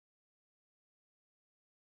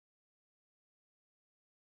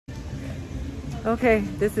Okay,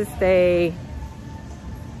 this is day,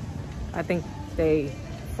 I think day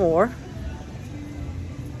 4.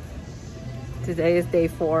 Today is day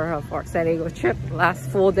 4 of our San Diego trip, last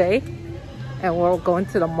full day. And we're going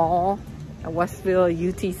to the mall at Westfield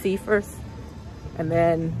UTC first. And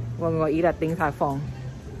then we're gonna eat at Tai Fung.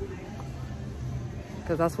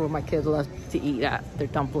 Because that's where my kids love to eat at, their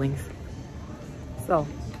dumplings. So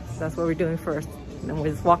that's what we're doing first. And then we're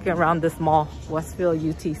just walking around this mall, Westfield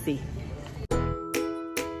UTC.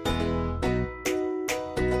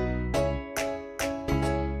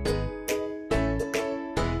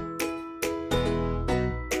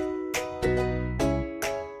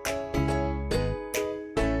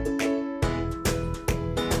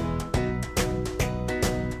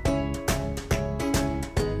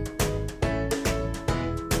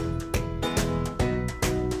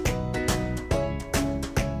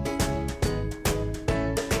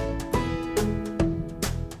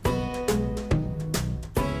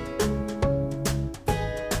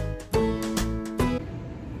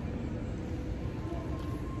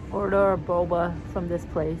 Order a boba from this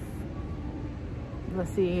place.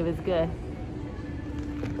 Let's see if it's good.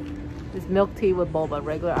 It's milk tea with boba,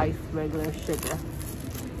 regular ice, regular sugar.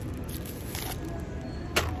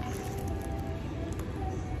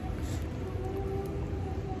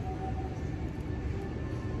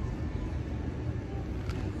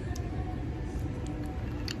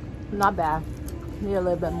 Not bad. Need a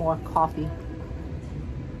little bit more coffee.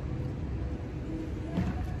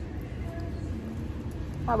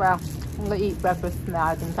 Alright, I'm gonna eat breakfast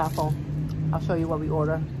now at Tai Fung. I'll show you what we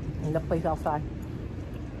order in the place outside.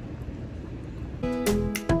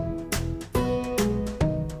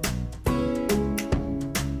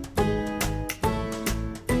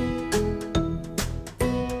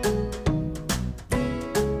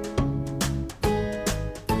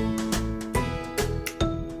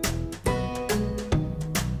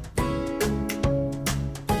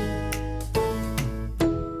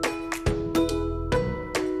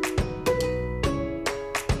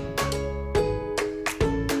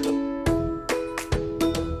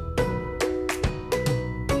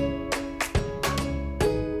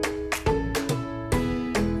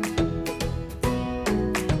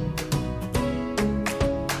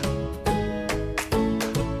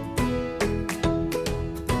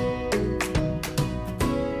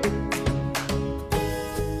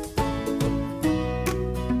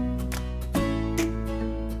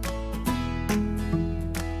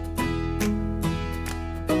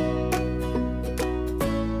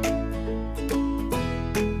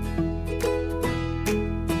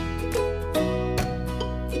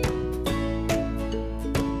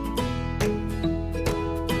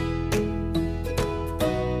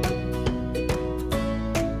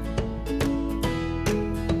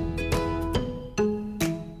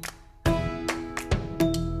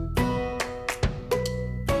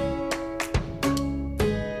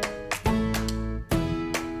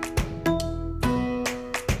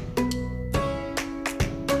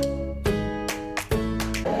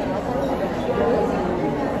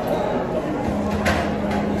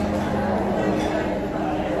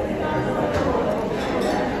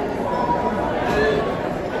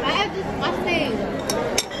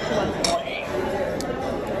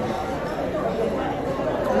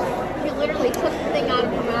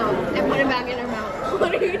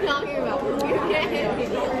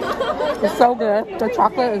 It's so good. The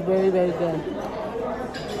chocolate is very, very good.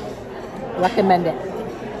 Recommend it.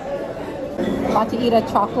 About to eat a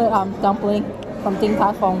chocolate dumpling from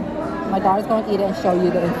Tai Fung. My daughter's going to eat it and show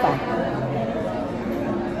you the inside.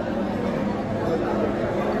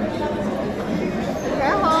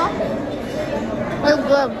 Careful. It's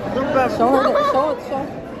good. It's good. Show her it. Show it. Show it.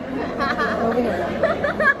 Over here.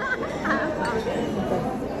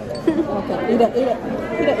 Okay. Eat it. Eat it.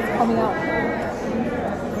 Eat it. It's coming out.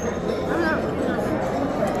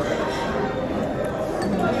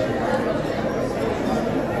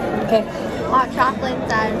 Okay. Hot chocolate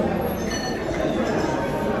inside.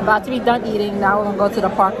 About to be done eating. Now we're gonna go to the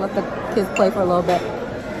park, let the kids play for a little bit.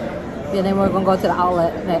 And then we're gonna go to the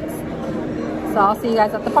outlet next. So I'll see you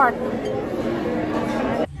guys at the park.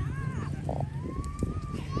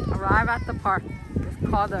 Arrive at the park. It's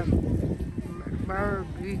called the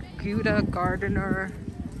Maruta Gardner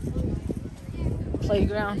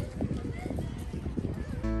Playground.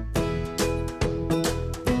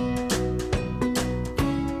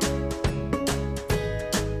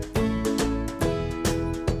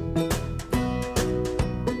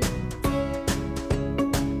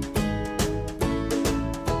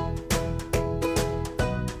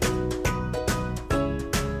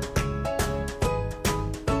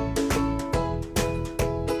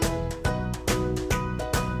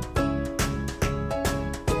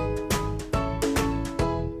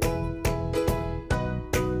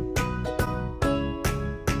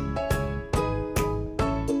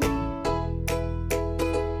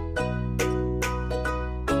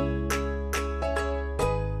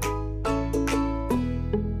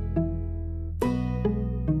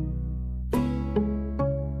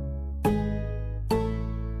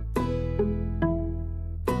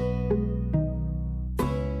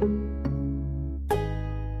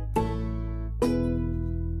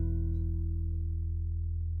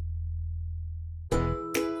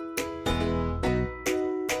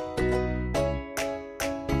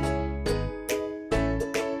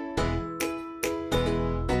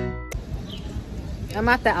 I'm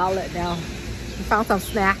at the outlet now. We found some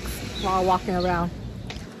snacks while walking around.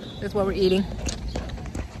 This is what we're eating.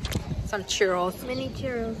 Some churros. Mini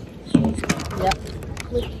churros. Yep.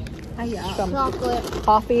 With Some chocolate.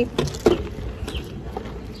 coffee,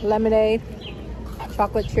 lemonade,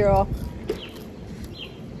 chocolate churro.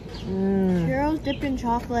 Churros dipped in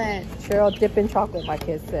chocolate. Churro dip in chocolate, my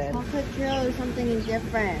kids said. Chocolate churro is something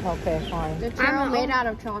different. Okay, fine. The churro made out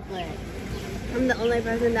of chocolate. I'm the only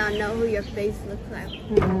person that know who your face looks like.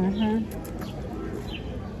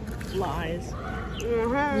 Lies.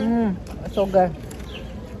 It's so good.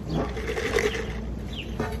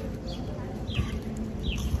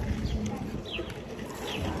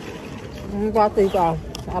 We got these, I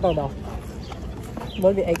don't know.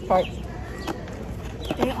 What are the egg tarts?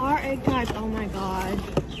 They are egg tarts. Oh my god.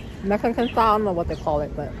 Mexican style, I don't know what they call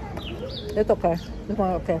it, but it's okay. This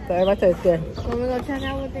one okay. So everybody says it's good. Want me to go check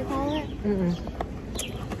out what they call it?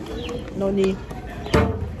 No need.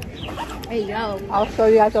 Hey, yo. I'll show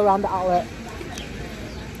you guys around the outlet.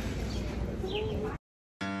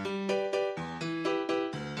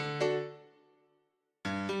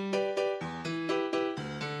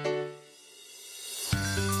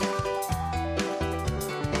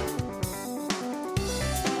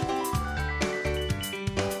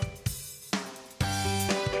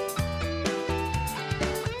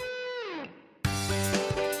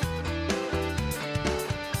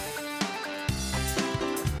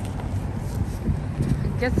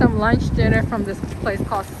 Get some lunch dinner from this place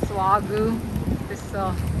called Swagyu. This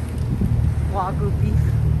Swagyu beef.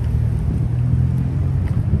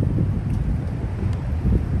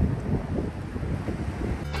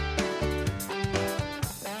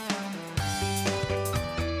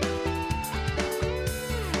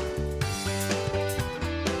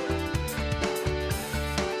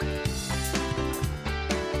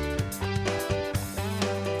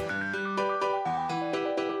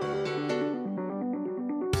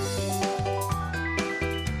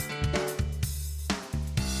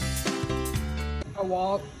 A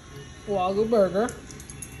Wagyu burger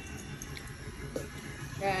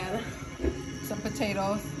and some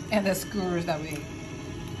potatoes and the skewers that we ate.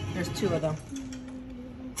 There's 2 of them.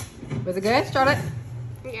 Was it good, Charlotte?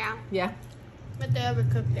 Yeah. Yeah. But they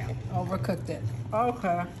overcooked it. Overcooked it.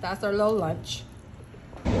 Okay, that's our little lunch.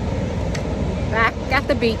 Back at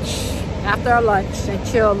the beach after our lunch and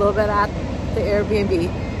chill a little bit at the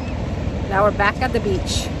Airbnb. Now we're back at the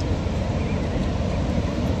beach.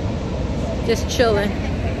 Just chilling.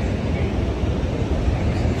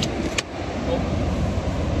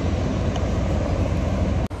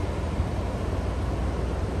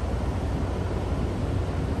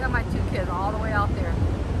 Got my 2 kids all the way out there.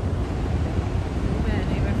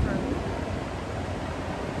 Even further.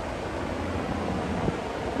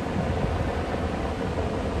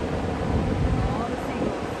 All the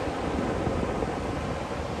seagulls.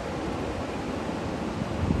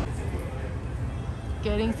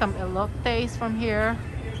 Getting some elotes from here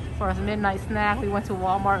for a midnight snack. We went to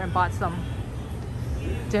Walmart and bought some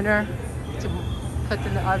dinner to put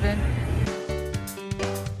in the oven.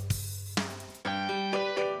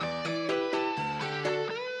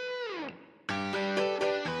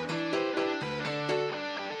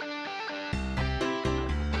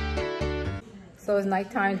 So it's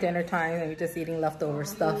nighttime, dinner time, and we're just eating leftover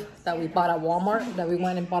stuff that we bought at Walmart, that we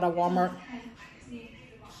went and bought at Walmart.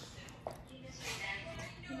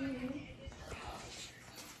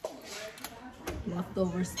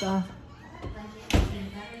 Leftover stuff.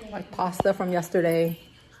 Like pasta from yesterday,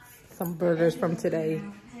 some burgers from today.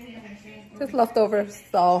 Just leftovers.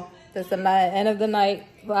 So that's the end of the night,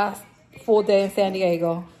 last full day in San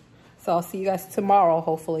Diego. So I'll see you guys tomorrow,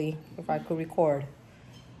 hopefully, if I could record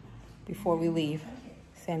before we leave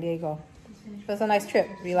San Diego. It was a nice trip,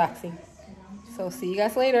 relaxing. So see you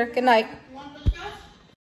guys later. Good night.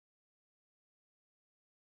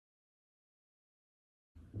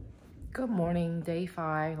 Good morning, day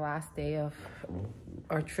 5, last day of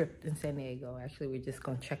our trip in San Diego. Actually, we're just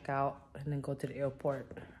gonna check out and then go to the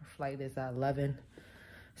airport. Our flight is at 11.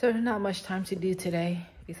 So there's not much time to do today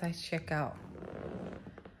besides check out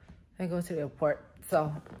and go to the airport.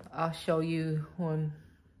 So I'll show you on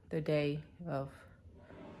the day of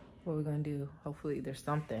what we're gonna do. Hopefully there's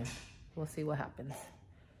something. We'll see what happens.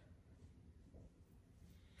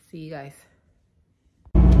 See you guys.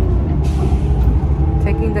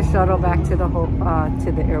 Taking the shuttle back to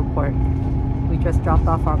the airport. We just dropped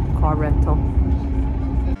off our car rental.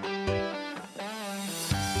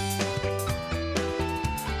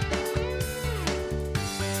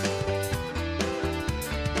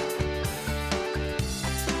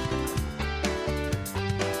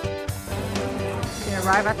 We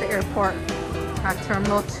arrive at the airport At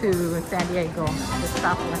Terminal 2 in San Diego. The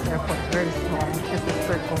Southwest Airport is very small. It's a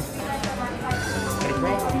circle.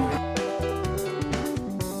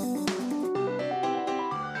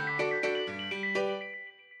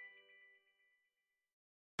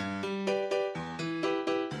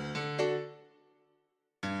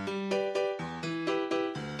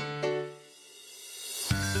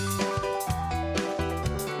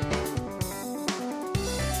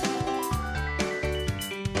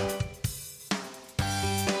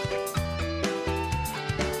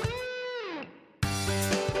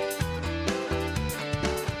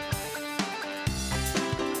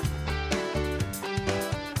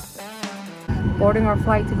 Boarding our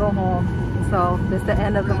flight to go home. So this is the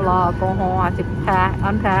end of the vlog. Go home. I have to pack,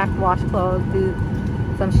 unpack, wash clothes, do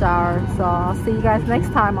some shower. So I'll see you guys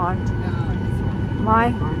next time on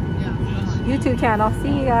my YouTube channel.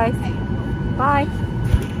 See you guys. Bye.